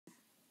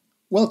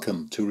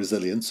Welcome to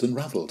Resilience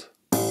Unravelled.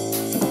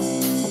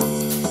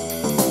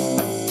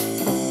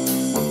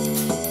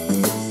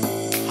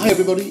 Hi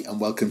everybody and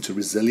welcome to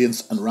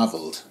Resilience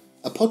Unravelled,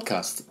 a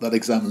podcast that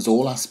examines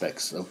all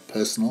aspects of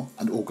personal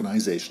and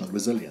organisational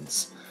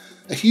resilience.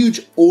 A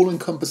huge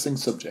all-encompassing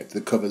subject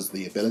that covers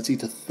the ability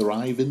to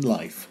thrive in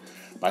life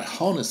by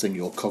harnessing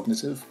your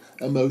cognitive,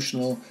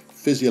 emotional,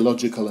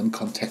 physiological and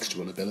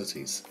contextual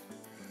abilities.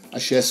 I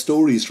share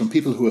stories from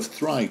people who have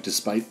thrived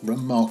despite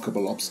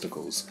remarkable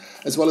obstacles,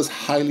 as well as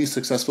highly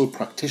successful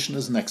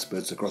practitioners and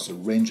experts across a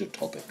range of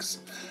topics.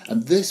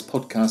 And this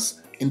podcast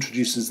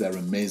introduces their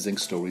amazing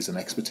stories and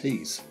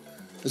expertise,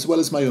 as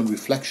well as my own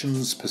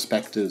reflections,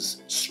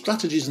 perspectives,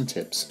 strategies and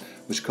tips,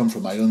 which come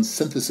from my own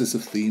synthesis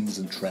of themes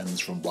and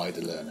trends from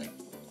wider learning.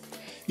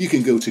 You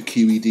can go to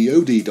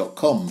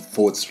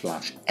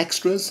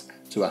qedod.com/extras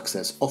to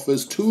access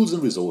offers, tools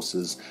and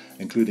resources,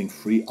 including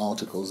free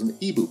articles and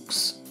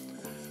ebooks.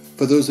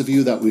 For those of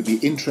you that would be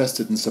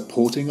interested in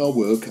supporting our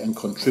work and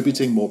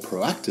contributing more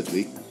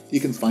proactively, you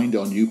can find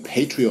our new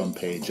Patreon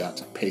page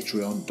at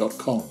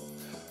patreon.com.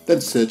 Then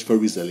search for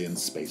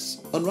Resilience Space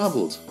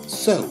Unravelled.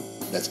 So,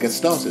 let's get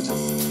started.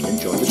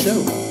 Enjoy the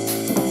show.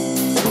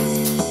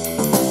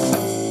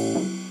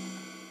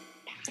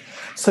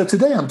 So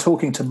today I'm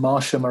talking to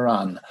Marcia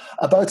Moran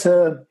about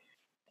a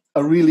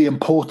really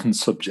important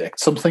subject,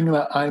 something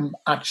that I'm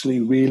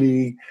actually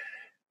really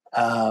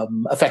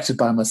affected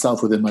by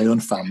myself within my own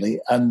family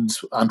and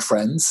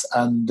friends,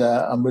 and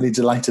I'm really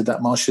delighted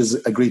that Marcia's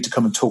agreed to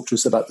come and talk to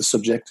us about the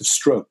subject of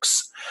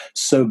strokes.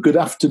 So good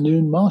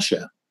afternoon,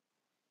 Marcia.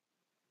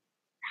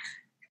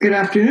 Good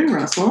afternoon,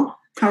 Russell.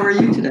 How are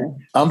you today?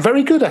 I'm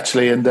very good,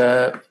 actually, and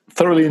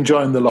thoroughly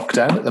enjoying the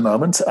lockdown at the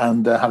moment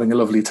and having a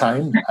lovely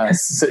time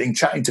sitting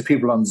chatting to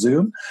people on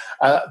Zoom.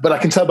 But I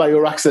can tell by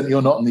your accent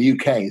you're not in the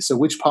UK, so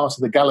which part of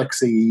the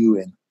galaxy are you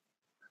in?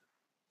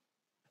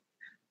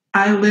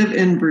 I live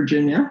in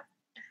Virginia.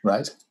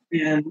 Right.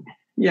 And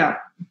yeah.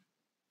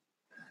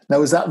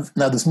 Now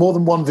there's more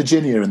than one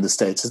Virginia in the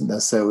States, isn't there?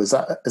 So is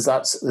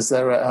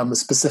there a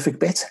specific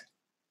bit?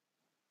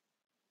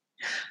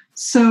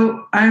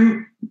 So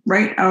I'm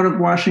right out of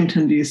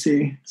Washington,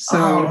 D.C.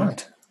 So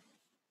right.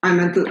 I'm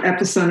at the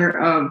epicenter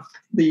of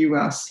the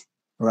U.S.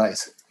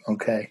 Right.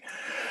 Okay.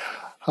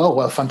 Oh,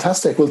 well,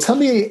 fantastic. Well, tell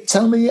me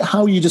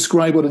how you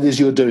describe what it is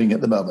you're doing at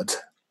the moment.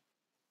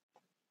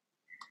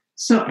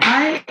 So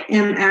I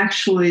am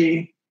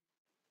actually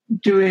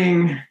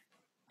doing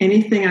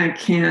anything I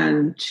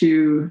can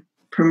to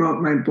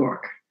promote my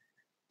book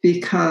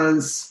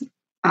because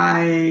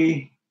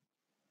I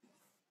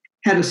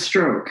had a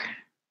stroke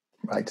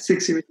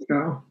 6 years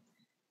ago.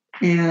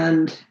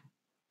 And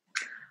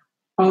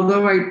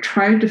although I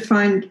tried to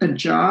find a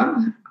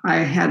job, I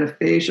had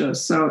aphasia.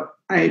 So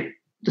I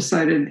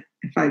decided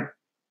if I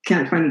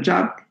can't find a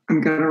job,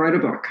 I'm going to write a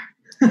book.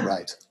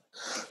 Right.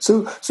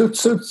 So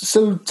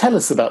tell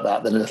us about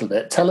that then a little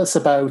bit. Tell us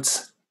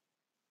about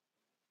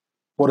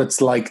what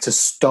it's like to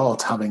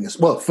start having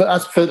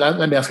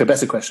let me ask a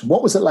better question.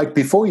 What was it like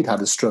before you'd had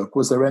a stroke?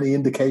 Was there any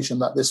indication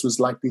that this was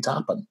likely to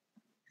happen?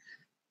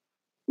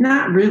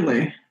 Not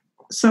really.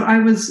 So I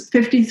was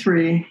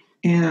 53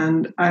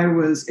 and I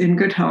was in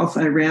good health.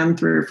 I ran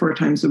 3 or 4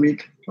 times a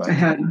week. Right. I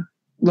had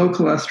low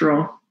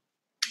cholesterol.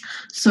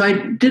 So I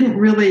didn't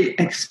really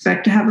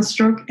expect to have a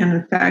stroke. And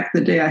in fact,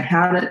 the day I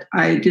had it,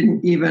 I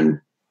didn't even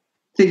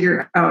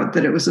figure out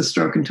that it was a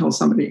stroke until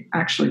somebody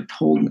actually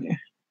told me.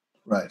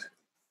 Right.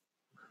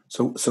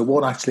 So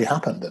what actually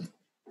happened then?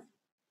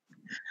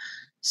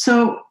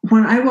 So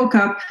when I woke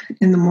up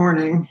in the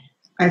morning,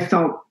 I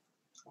felt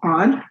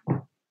odd.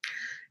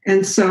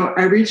 And so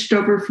I reached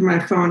over for my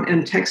phone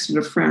and texted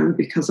a friend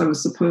because I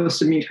was supposed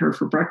to meet her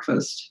for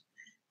breakfast.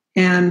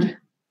 And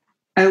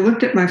I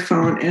looked at my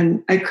phone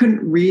and I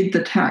couldn't read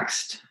the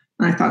text.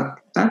 And I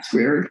thought, that's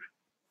weird.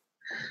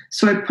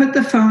 So I put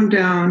the phone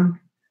down,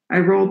 I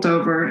rolled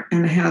over,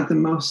 and I had the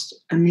most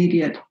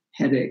immediate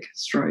headache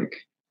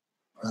strike.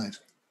 Right.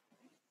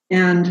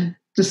 And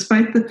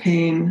despite the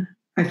pain,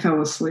 I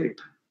fell asleep.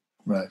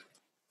 Right.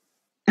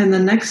 And the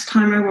next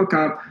time I woke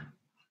up,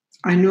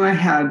 I knew I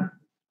had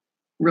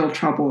real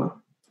trouble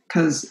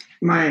because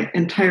my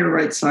entire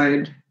right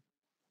side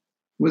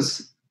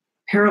was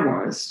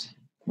paralyzed.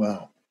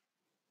 Wow.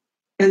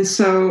 And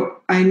so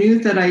I knew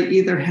that I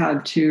either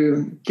had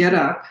to get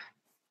up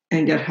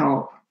and get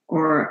help,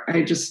 or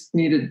I just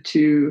needed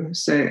to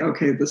say,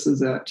 okay, this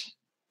is it.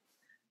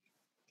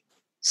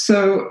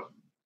 So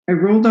I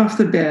rolled off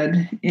the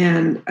bed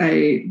and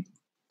I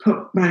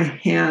put my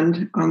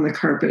hand on the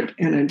carpet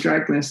and I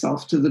dragged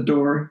myself to the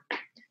door.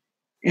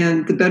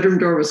 And the bedroom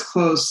door was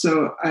closed,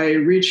 so I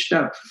reached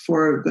up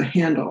for the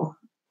handle.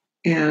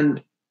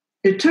 And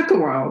it took a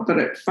while, but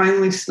it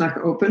finally snuck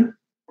open.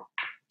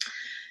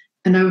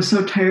 And I was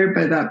so tired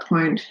by that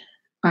point,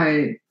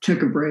 I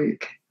took a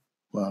break.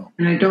 Wow.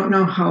 And I don't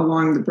know how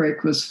long the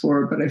break was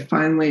for, but I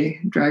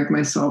finally dragged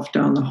myself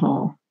down the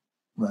hall.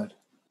 Right.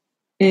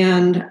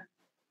 And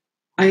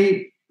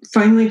I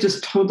finally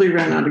just totally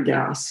ran out of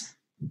gas.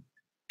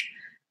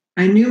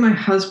 I knew my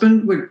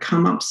husband would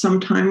come up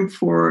sometime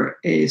for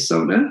a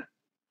soda,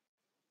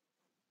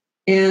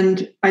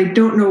 And I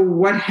don't know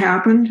what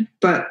happened,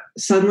 but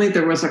suddenly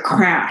there was a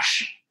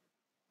crash.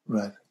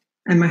 Right.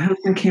 And my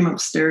husband came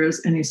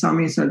upstairs and he saw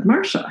me and said,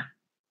 Marcia,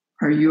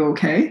 are you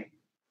okay?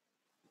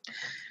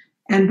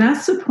 And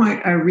that's the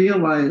point I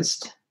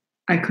realized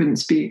I couldn't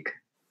speak.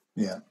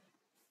 Yeah.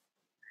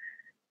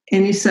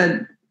 And he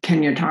said,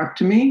 can you talk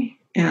to me?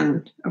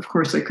 And of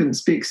course I couldn't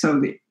speak.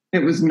 So it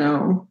was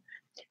no.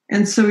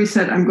 And so he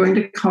said, I'm going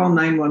to call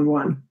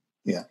 911.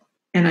 Yeah.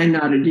 And I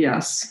nodded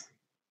yes.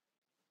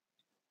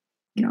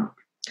 Yeah.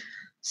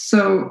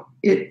 So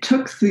it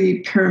took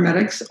the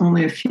paramedics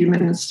only a few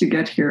minutes to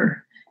get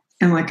here.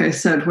 And like I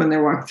said, when they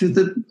walked through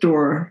the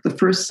door, the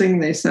first thing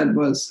they said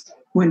was,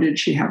 when did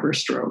she have her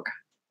stroke?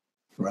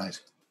 Right.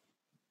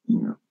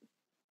 Yeah.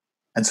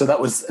 And so that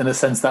was, in a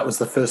sense, that was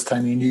the first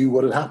time you knew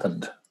what had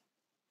happened.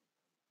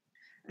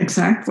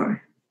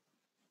 Exactly.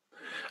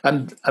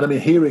 And I mean,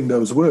 hearing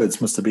those words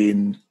must have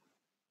been,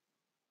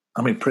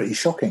 I mean, pretty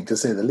shocking to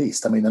say the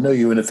least. I mean, I know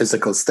you're in a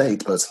physical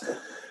state, but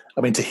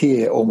I mean, to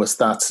hear almost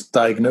that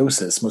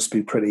diagnosis must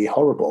be pretty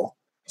horrible.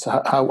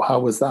 So how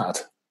was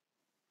that?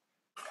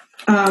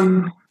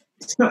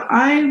 So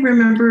I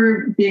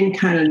remember being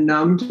kind of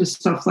numb to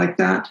stuff like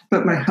that,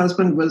 but my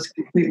husband was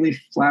completely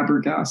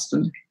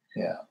flabbergasted.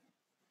 Yeah.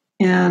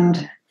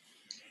 And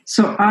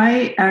so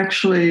I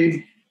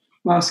actually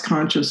lost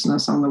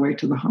consciousness on the way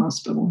to the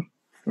hospital.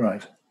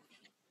 Right.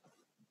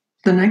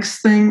 The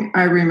next thing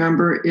I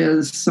remember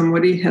is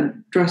somebody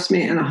had dressed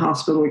me in a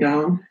hospital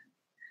gown.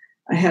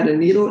 I had a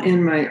needle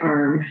in my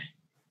arm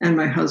and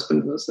my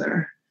husband was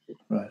there.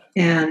 Right.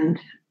 And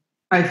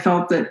I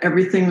felt that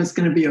everything was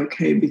going to be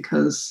okay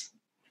because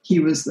he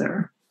was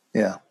there.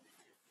 Yeah.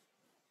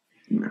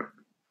 Yeah.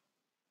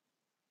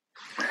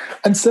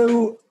 And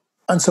so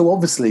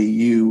obviously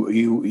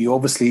you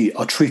obviously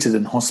are treated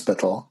in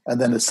hospital, and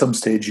then at some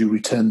stage you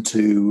return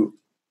to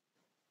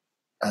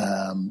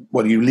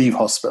you leave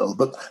hospital,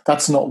 but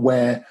that's not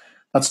where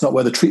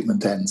the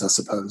treatment ends, I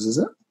suppose, is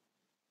it?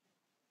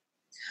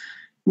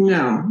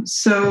 No.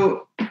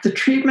 So the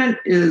treatment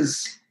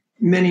is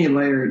many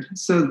layered.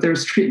 So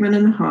there's treatment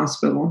in the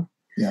hospital.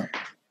 Yeah.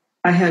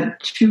 I had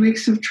 2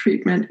 weeks of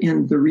treatment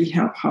in the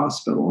rehab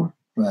hospital.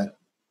 Right.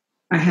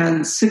 I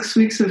had 6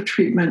 weeks of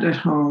treatment at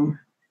home.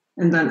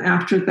 And then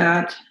after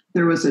that,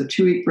 there was a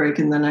 2-week break.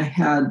 And then I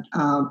had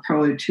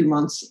probably 2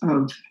 months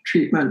of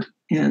treatment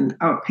in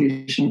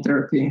outpatient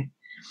therapy.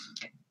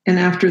 And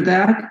after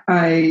that,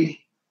 I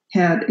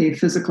had a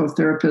physical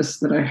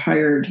therapist that I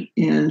hired,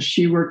 and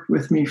she worked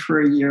with me for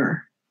a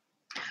year.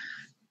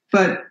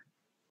 But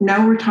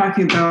now we're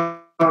talking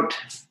about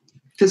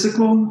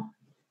physical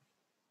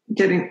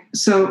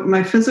so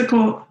my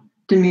physical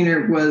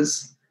demeanor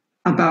was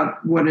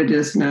about what it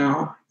is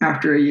now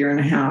after a year and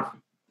a half.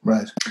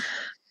 Right.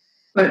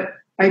 But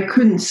I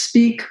couldn't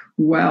speak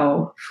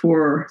well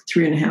for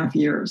 3.5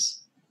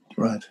 years.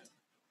 Right.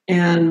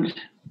 And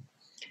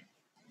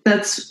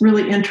that's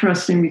really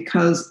interesting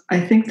because I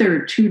think there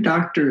are 2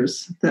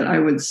 doctors that I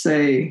would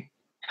say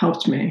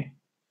helped me.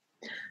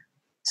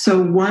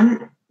 So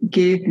one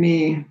gave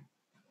me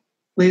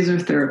laser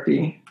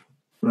therapy.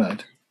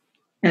 Right.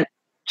 At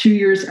 2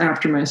 years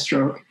after my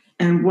stroke,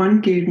 and one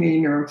gave me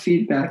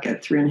neurofeedback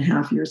at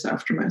 3.5 years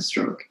after my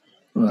stroke.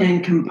 Right.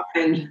 And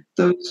combined,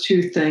 those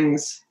 2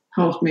 things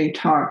helped me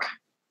talk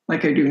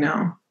like I do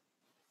now.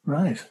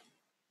 Right.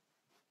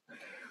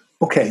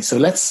 Okay, so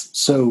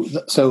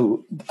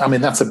I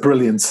mean, that's a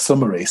brilliant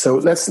summary. So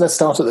let's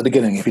start at the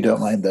beginning, if you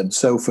don't mind then.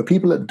 So for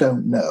people that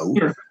don't know,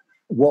 sure.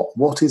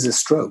 What is a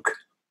stroke?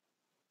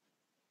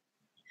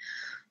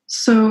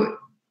 So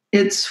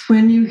it's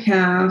when you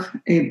have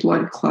a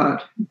blood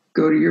clot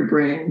go to your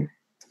brain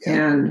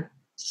and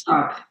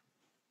stop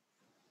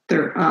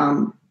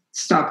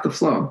the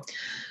flow.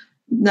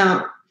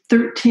 Now,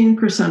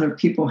 13% of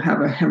people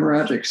have a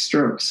hemorrhagic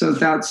stroke. So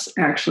that's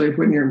actually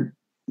when your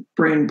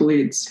brain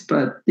bleeds,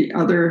 but the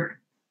other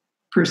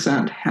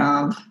 %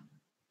 have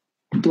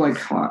blood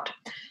clot.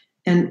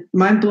 And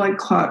my blood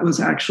clot was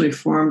actually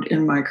formed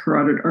in my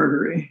carotid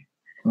artery.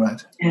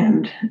 Right.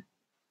 And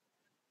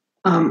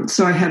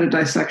so I had a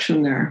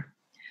dissection there.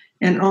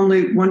 And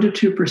only 1 to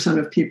 2%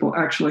 of people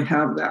actually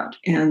have that,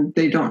 and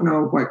they don't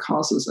know what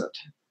causes it.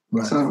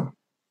 Right. So,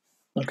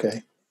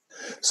 okay.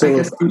 So I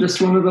guess I'm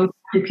just one of those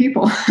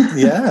people.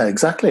 Yeah,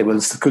 exactly. Well,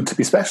 it's good to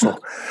be special.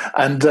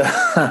 And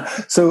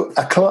so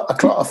a clot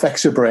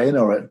affects your brain,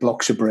 or it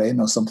blocks your brain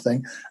or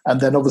something.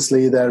 And then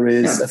obviously there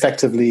is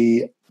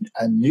effectively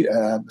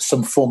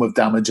some form of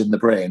damage in the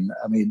brain.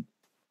 I mean,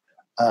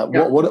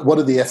 what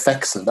are the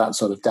effects of that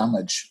sort of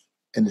damage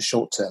in the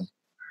short term?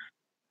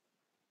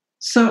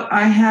 So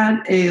I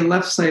had a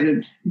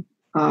left-sided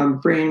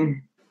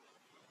brain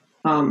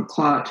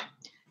clot.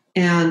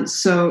 And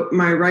so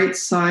my right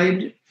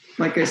side,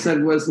 like I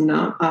said, was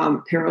not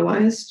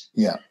paralyzed.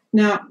 Yeah.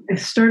 Now, I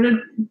started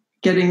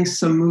getting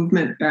some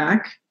movement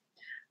back,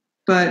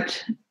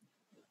 but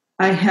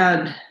I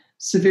had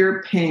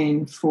severe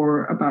pain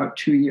for about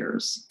 2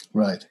 years.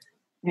 Right.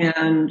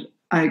 And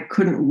I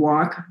couldn't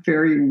walk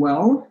very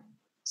well.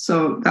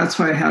 So that's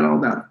why I had all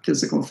that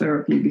physical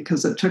therapy,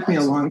 because it took me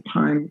a long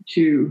time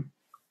to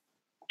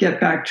get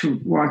back to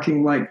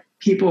walking. Like,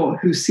 people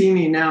who see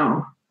me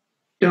now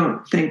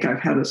don't think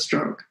I've had a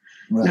stroke.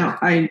 Right. Now,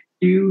 I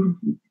do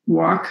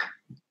walk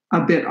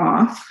a bit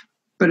off,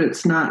 but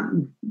it's not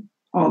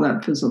all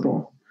that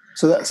visible.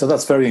 So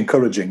that's very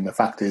encouraging. The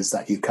fact is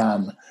that you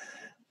can,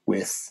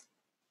 with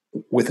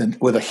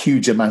a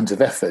huge amount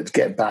of effort,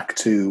 get back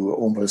to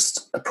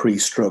almost a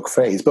pre-stroke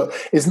phase. But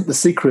isn't the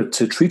secret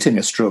to treating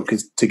a stroke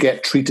is to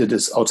get treated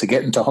or to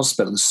get into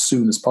hospital as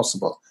soon as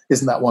possible?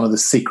 Isn't that one of the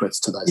secrets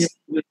to this?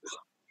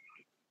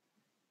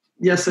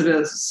 Yes, it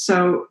is.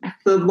 So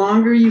the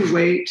longer you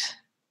wait,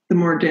 the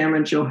more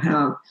damage you'll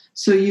have.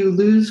 So you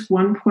lose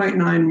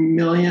 1.9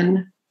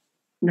 million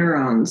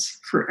neurons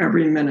for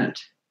every minute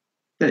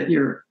that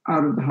you're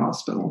out of the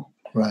hospital.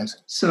 Right.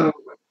 So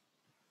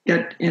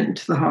get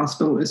into the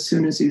hospital as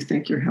soon as you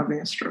think you're having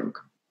a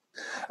stroke.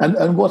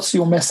 And what's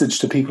your message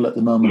to people at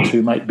the moment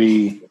who might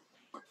be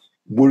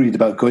worried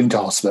about going to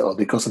hospital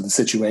because of the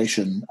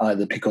situation,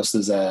 either because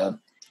there's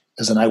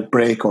an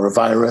outbreak or a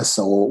virus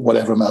or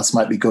whatever else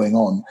might be going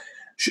on?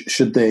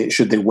 Should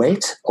they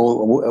wait,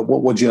 or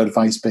what would your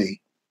advice be?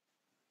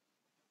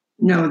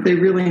 No, they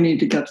really need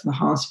to get to the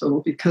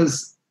hospital,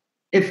 because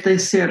if they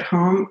stay at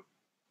home,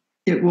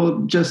 it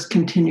will just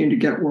continue to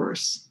get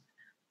worse.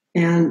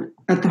 And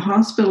at the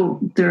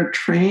hospital, they're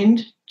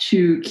trained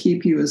to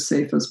keep you as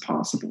safe as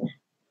possible.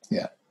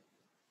 Yeah.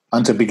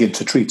 And to begin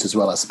to treat as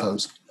well, I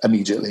suppose,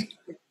 immediately.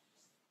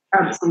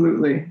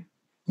 Absolutely.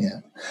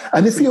 Yeah.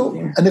 And if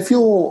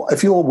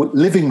you're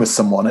living with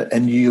someone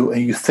and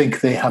you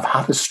think they have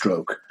had a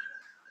stroke,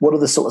 what are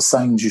the sort of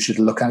signs you should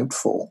look out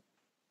for?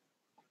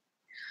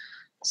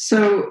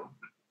 So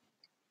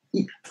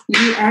you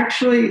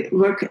actually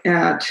look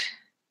at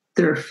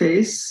their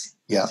face.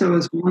 Yeah. So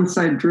is one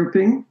side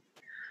drooping?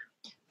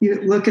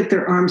 You look at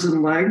their arms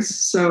and legs.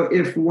 So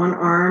if one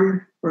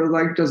arm or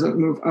leg doesn't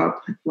move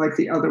up like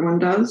the other one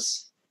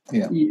does,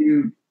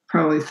 you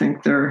probably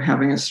think they're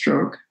having a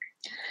stroke.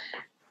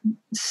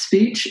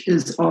 Speech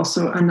is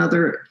also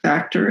another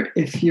factor.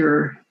 If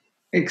you're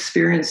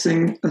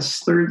experiencing a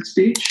slurred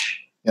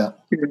speech,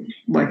 you're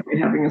likely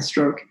having a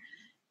stroke.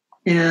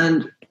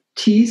 And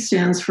T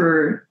stands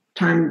for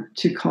time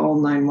to call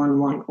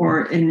 911,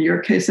 or in your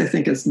case, I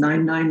think it's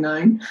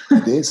 999.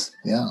 It is,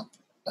 yeah.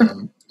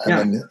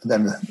 And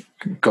then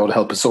God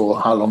help us all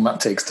how long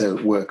that takes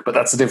to work, but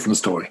that's a different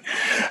story.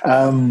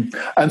 And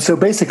so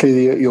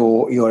basically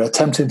you're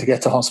attempting to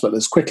get to hospital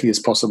as quickly as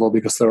possible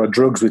because there are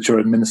drugs which are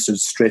administered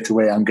straight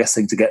away, I'm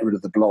guessing, to get rid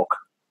of the block.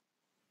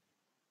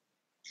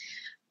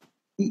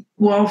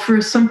 Well,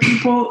 for some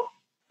people,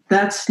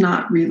 that's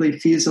not really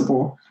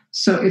feasible.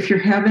 So if you're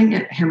having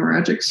a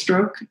hemorrhagic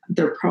stroke,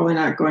 they're probably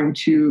not going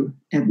to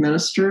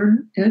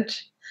administer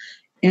it.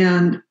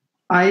 And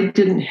I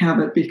didn't have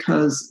it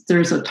because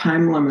there's a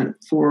time limit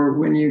for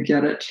when you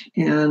get it,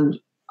 and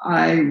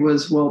I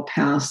was well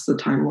past the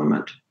time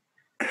limit.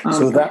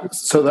 So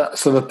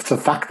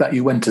the fact that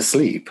you went to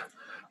sleep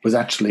was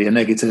actually a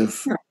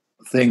negative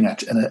thing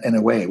in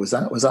a way. Is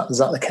that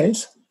the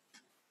case?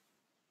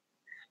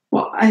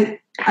 Well, I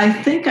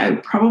think I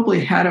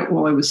probably had it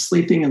while I was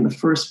sleeping in the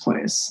first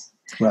place.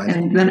 Right.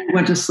 And then I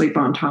went to sleep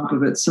on top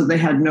of it, so they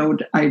had no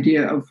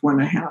idea of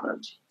when I had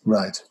it.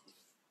 Right.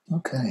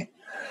 Okay.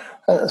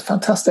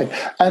 Fantastic.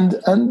 And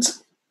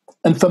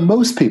for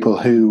most people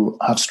who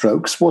have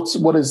strokes,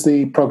 what is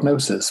the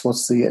prognosis?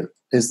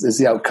 Is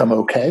the outcome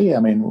okay? I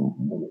mean,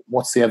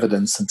 what's the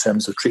evidence in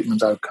terms of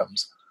treatment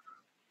outcomes?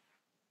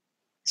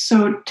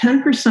 So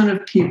 10%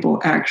 of people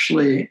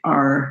actually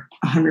are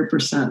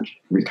 100%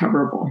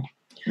 recoverable.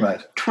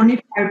 Right.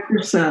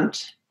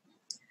 25%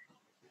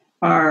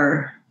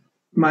 are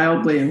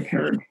mildly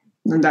impaired,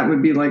 and that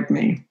would be like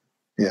me.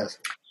 Yes.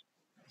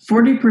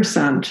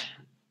 40%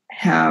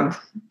 have,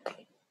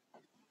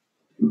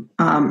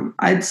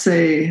 I'd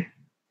say,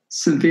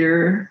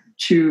 severe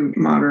to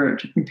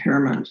moderate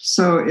impairment.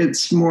 So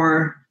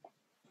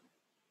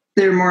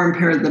they're more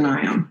impaired than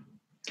I am.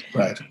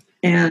 Right.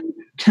 And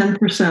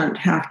 10%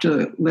 have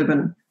to live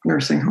in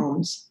nursing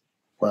homes.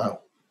 Wow.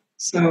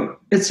 So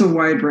it's a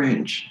wide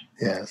range.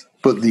 Yes.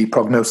 But the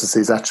prognosis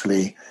is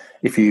actually,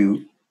 if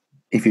you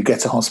get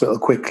to hospital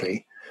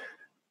quickly,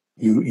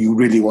 you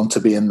really want to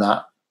be in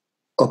that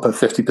upper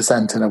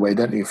 50% in a way,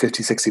 don't you?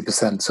 50,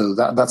 60%. So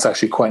that's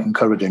actually quite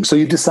encouraging. So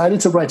you've decided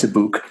to write a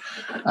book,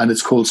 and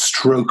it's called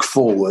Stroke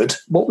Forward.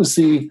 What was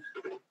the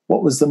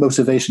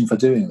motivation for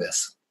doing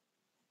this?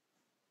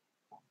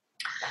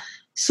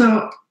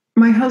 So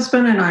my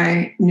husband and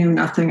I knew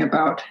nothing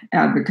about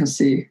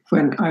advocacy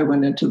when I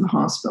went into the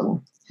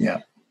hospital.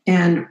 Yeah.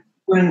 And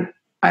when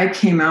I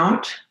came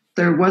out,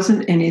 there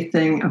wasn't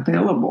anything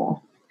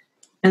available.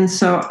 And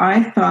so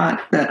I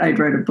thought that I'd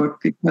write a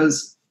book,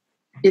 because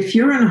if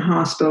you're in a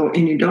hospital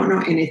and you don't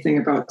know anything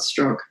about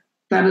stroke,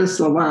 that is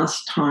the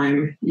last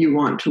time you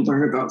want to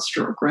learn about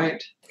stroke,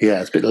 right?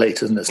 Yeah, it's a bit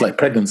late, isn't it? It's like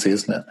pregnancy,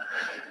 isn't it?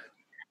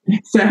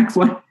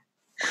 Exactly.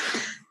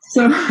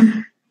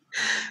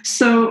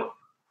 So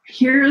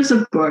here's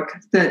a book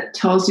that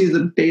tells you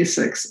the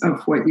basics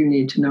of what you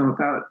need to know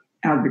about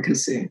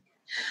advocacy.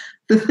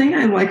 the thing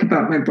I like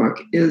about my book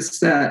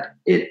is that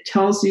it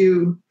tells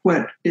you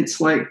what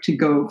it's like to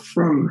go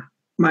from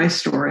my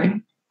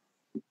story,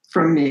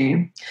 from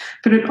me,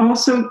 but it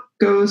also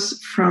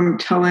goes from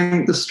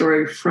telling the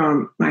story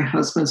from my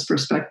husband's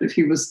perspective.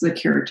 He was the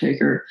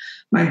caretaker,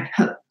 my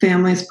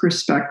family's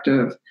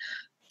perspective,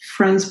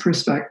 friends'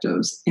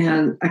 perspectives,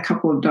 and a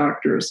couple of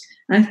doctors.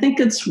 And I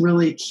think it's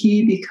really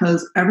key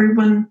because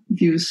everyone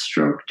views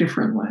stroke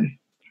differently.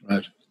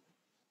 Right.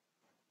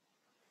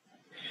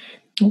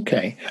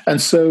 Okay.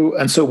 And so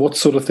what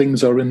sort of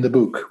things are in the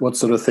book? What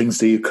sort of things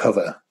do you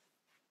cover?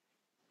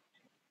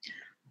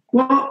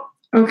 Well,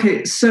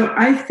 okay, so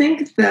I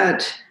think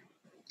that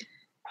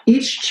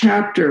each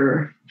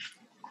chapter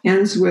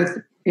ends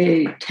with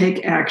a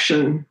take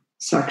action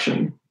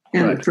section.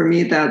 And Right. for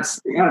me, that's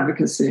the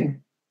advocacy.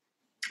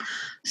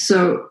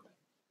 So,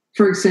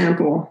 for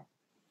example,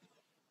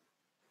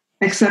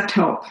 accept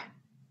help.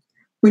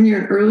 When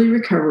you're in early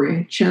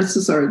recovery,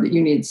 chances are that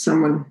you need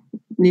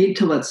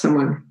to let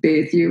someone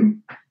bathe you,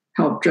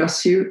 help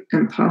dress you,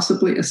 and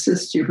possibly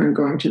assist you when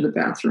going to the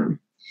bathroom.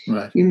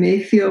 Right. You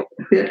may feel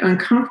a bit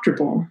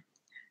uncomfortable,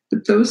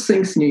 but those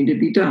things need to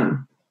be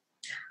done.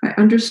 I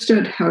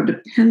understood how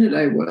dependent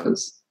I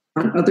was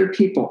on other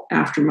people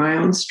after my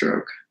own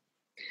stroke.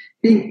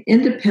 Being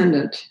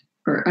dependent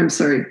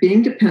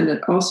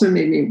also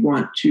made me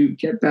want to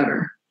get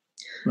better.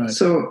 Right.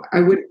 So I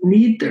would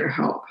need their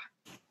help.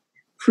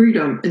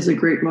 Freedom is a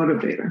great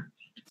motivator.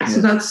 Yes.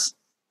 So that's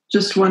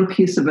just one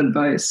piece of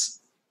advice.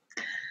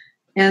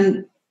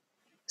 And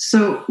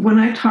so when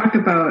I talk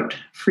about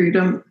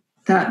freedom,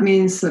 that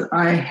means that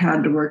I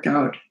had to work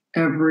out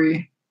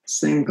every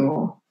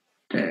single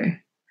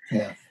day.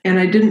 Yeah. And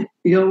I didn't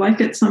feel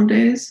like it some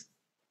days,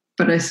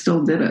 but I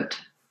still did it.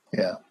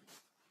 Yeah.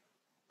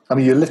 I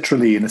mean, you're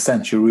literally, in a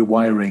sense, you're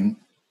rewiring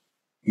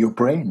your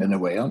brain in a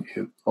way, aren't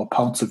you? Or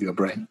parts of your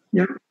brain.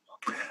 Yep.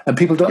 And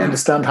people don't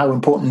understand how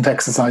important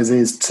exercise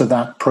is to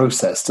that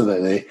process, do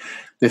they?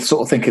 They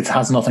sort of think it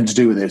has nothing to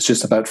do with it. It's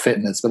just about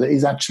fitness, but it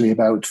is actually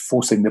about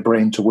forcing the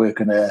brain to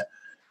work in a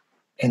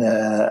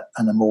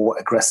more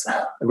aggressive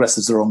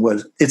is the wrong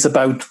word. It's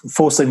about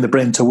forcing the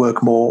brain to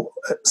work more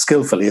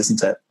skillfully,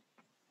 isn't it?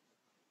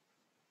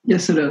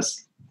 Yes, it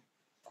is.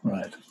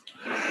 Right.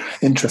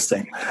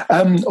 Interesting.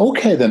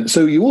 Okay, then.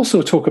 So you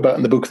also talk about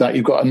in the book that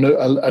you've got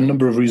a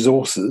number of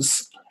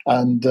resources,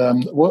 and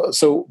was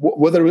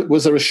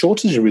there a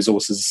shortage of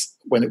resources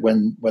when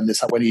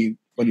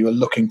you were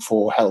looking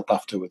for help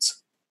afterwards?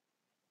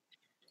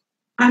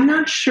 I'm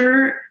not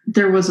sure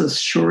there was a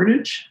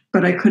shortage,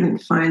 but I couldn't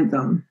find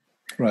them.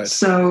 Right.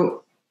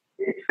 So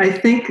I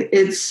think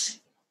it's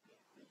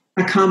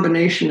a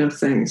combination of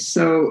things.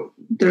 So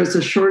there's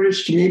a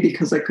shortage to me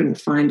because I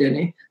couldn't find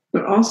any,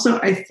 but also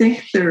I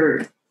think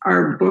there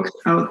are books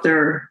out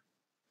there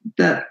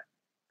that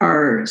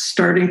are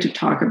starting to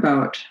talk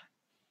about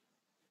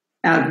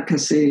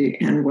advocacy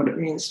and what it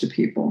means to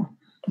people.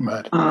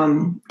 Right.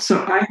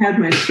 So I had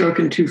my stroke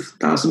in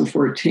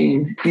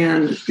 2014,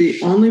 and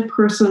the only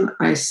person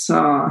I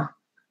saw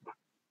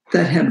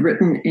that had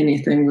written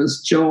anything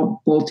was Jill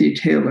Bolte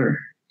Taylor,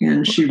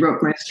 and she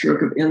wrote My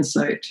Stroke of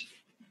Insight.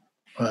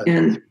 Right.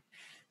 And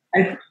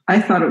I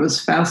thought it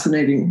was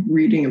fascinating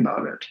reading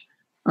about it.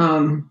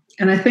 And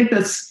I think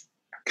that's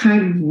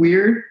kind of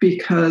weird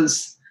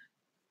because,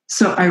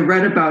 so I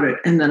read about it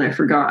and then I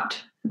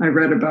forgot. I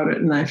read about it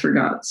and I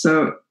forgot.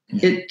 So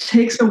it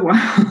takes a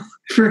while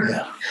for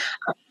a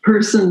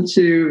person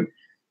to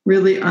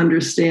really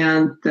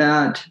understand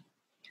that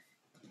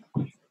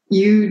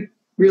you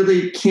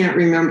really can't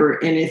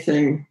remember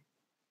anything,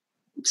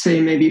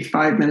 say maybe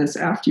 5 minutes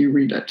after you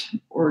read it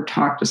or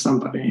talk to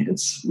somebody.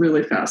 It's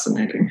really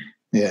fascinating.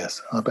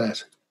 Yes, I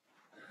bet.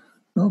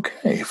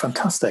 Okay,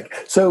 fantastic.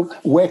 So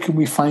where can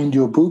we find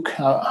your book?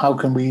 How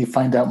can we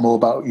find out more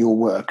about your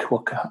work?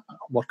 What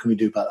can we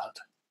do about that?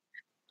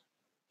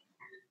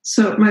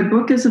 So my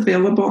book is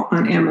available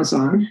on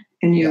Amazon,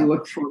 and you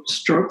look for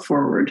Stroke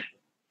Forward.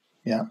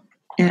 Yeah.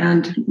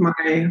 And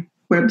my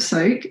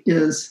website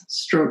is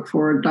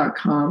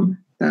strokeforward.com.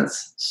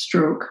 That's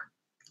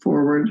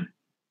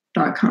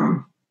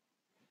strokeforward.com.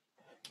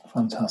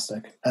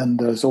 Fantastic. And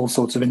there's all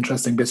sorts of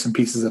interesting bits and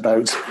pieces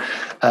about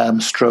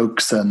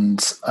strokes and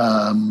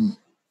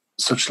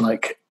such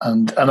like.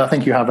 And I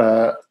think you have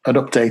an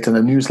update and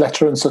a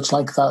newsletter and such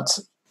like that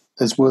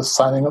is worth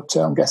signing up to,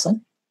 I'm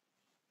guessing.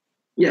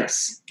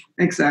 Yes,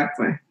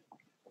 exactly.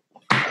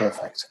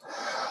 Perfect.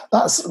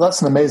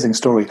 That's an amazing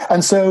story.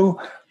 And so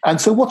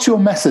what's your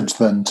message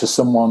then to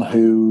someone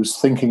who's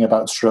thinking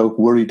about stroke,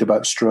 worried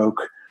about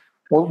stroke?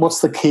 What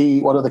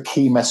are the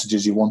key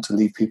messages you want to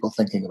leave people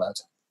thinking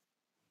about?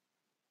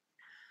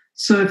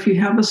 So if you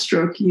have a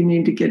stroke, you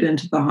need to get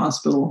into the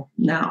hospital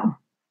now.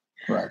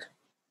 Right.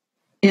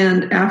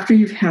 And after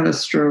you've had a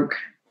stroke,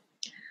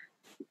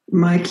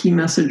 my key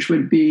message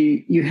would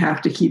be you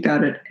have to keep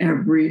at it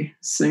every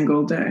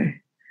single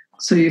day.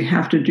 So you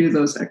have to do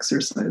those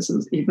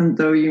exercises, even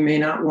though you may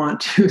not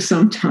want to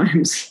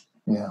sometimes.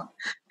 Yeah.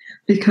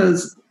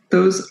 Because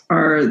those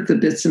are the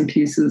bits and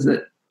pieces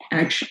that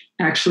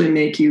actually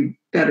make you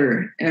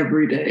better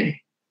every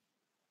day.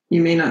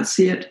 You may not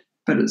see it,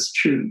 but it's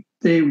true.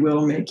 They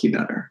will make you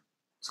better.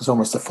 So it's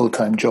almost a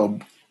full-time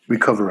job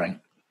recovering.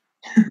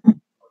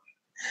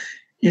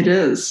 It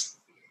is.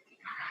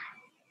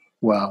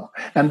 Wow.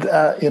 And,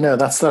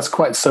 that's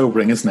quite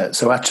sobering, isn't it?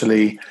 So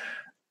actually,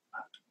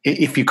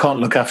 if you can't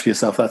look after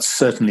yourself, that's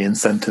certainly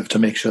incentive to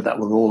make sure that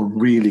we're all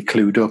really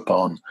clued up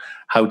on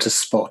how to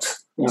spot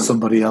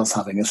somebody else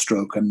having a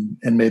stroke and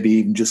maybe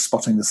even just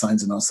spotting the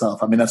signs in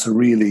ourselves. I mean, that's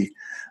really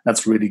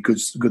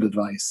good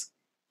advice.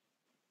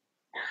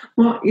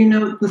 Well,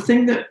 the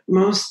thing that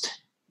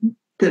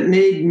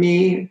made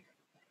me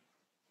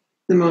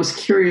the most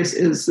curious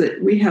is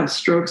that we have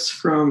strokes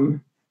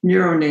from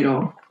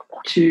neonatal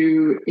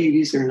to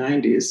 80s or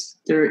 90s.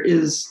 There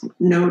is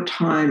no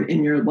time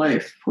in your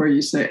life where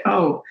you say,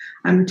 oh,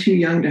 I'm too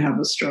young to have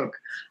a stroke.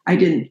 I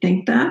didn't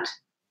think that,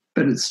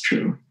 but it's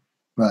true.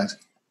 Right.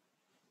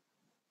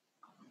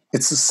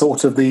 It's a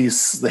sort of the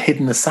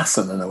hidden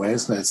assassin in a way,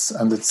 isn't it?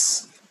 And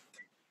it's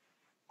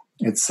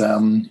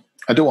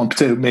I don't want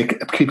to make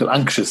people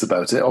anxious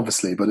about it,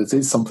 obviously, but it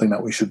is something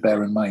that we should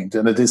bear in mind.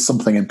 And it is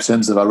something in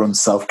terms of our own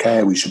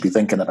self-care we should be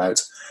thinking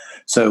about.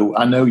 So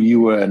I know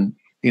you were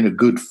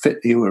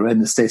you were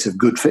in a state of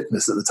good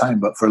fitness at the time,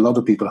 but for a lot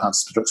of people who have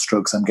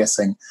strokes, I'm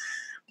guessing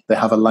they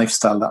have a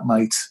lifestyle that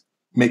might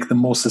make them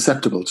more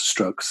susceptible to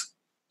strokes.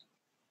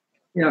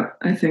 Yeah,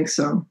 I think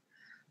so.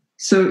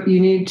 So you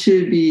need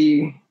to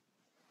be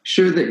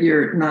sure that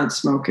you're not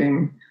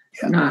smoking,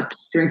 not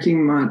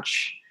drinking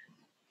much,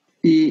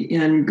 be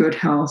in good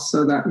health.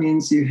 So that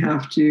means you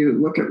have to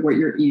look at what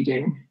you're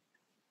eating.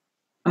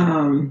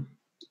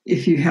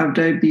 If you have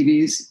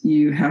diabetes,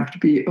 you have to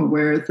be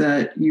aware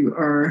that you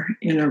are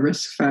in a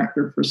risk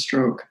factor for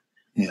stroke.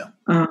 Yeah.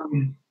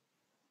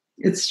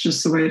 It's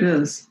just the way it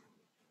is.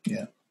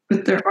 Yeah.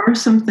 But there are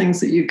some things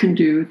that you can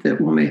do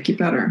that will make you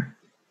better.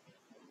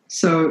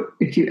 So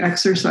if you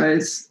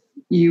exercise,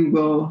 you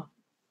will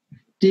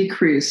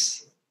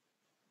decrease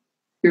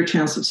your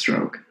chance of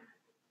stroke.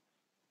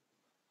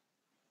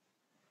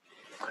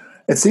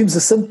 It seems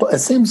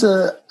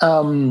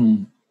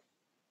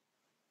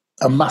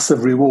a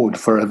massive reward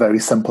for a very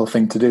simple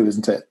thing to do,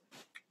 isn't it?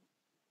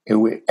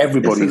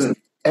 Everybody's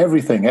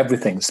everything.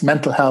 It's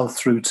mental health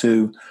through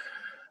to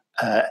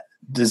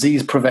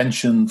disease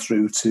prevention,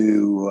 through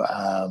to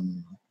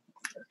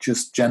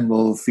just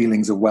general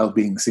feelings of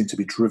well-being seem to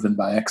be driven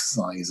by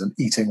exercise and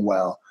eating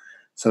well.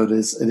 So it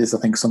is, I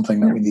think, something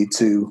that we need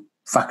to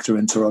factor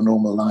into our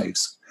normal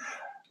lives.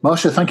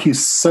 Marcia, thank you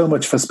so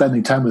much for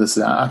spending time with us.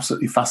 It's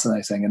absolutely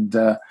fascinating. And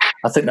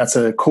I think that's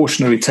a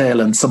cautionary tale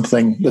and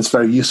something that's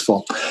very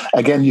useful.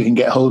 Again, you can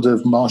get hold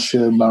of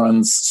Marcia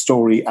Moran's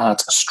story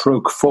at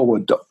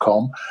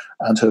strokeforward.com,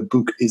 and her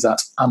book is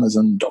at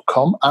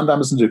amazon.com and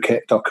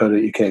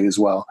amazon.co.uk as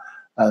well.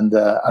 And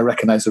I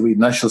recognise the read,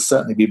 and I shall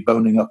certainly be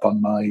boning up on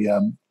my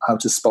how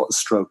to spot a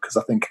stroke, because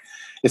I think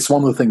it's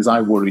one of the things I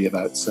worry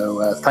about.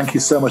 So thank you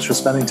so much for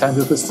spending time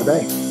with us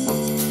today.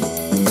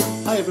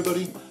 Hi,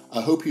 everybody. I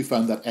hope you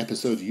found that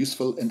episode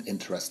useful and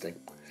interesting.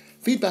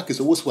 Feedback is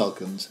always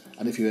welcomed,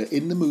 and if you're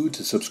in the mood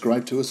to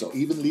subscribe to us or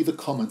even leave a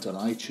comment on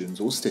iTunes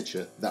or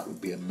Stitcher, that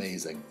would be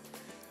amazing.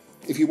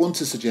 If you want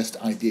to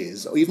suggest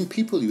ideas or even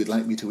people you would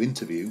like me to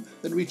interview,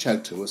 then reach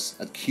out to us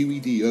at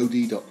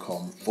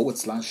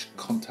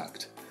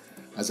qedod.com/contact.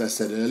 As I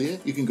said earlier,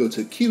 you can go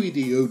to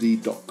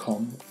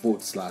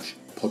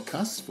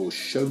qedod.com/podcasts for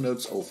show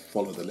notes or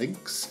follow the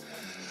links.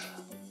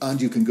 And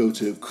you can go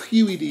to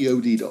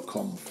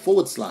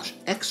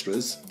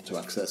qedod.com/extras to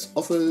access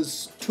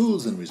offers,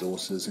 tools and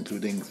resources,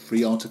 including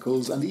free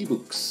articles and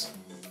ebooks.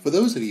 For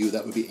those of you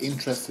that would be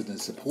interested in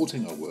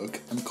supporting our work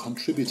and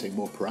contributing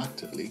more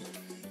proactively,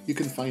 you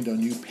can find our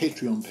new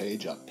Patreon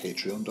page at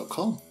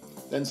patreon.com.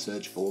 Then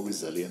search for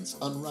Resilience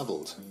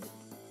Unravelled.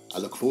 I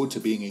look forward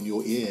to being in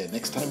your ear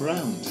next time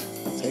around.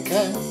 Take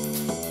care.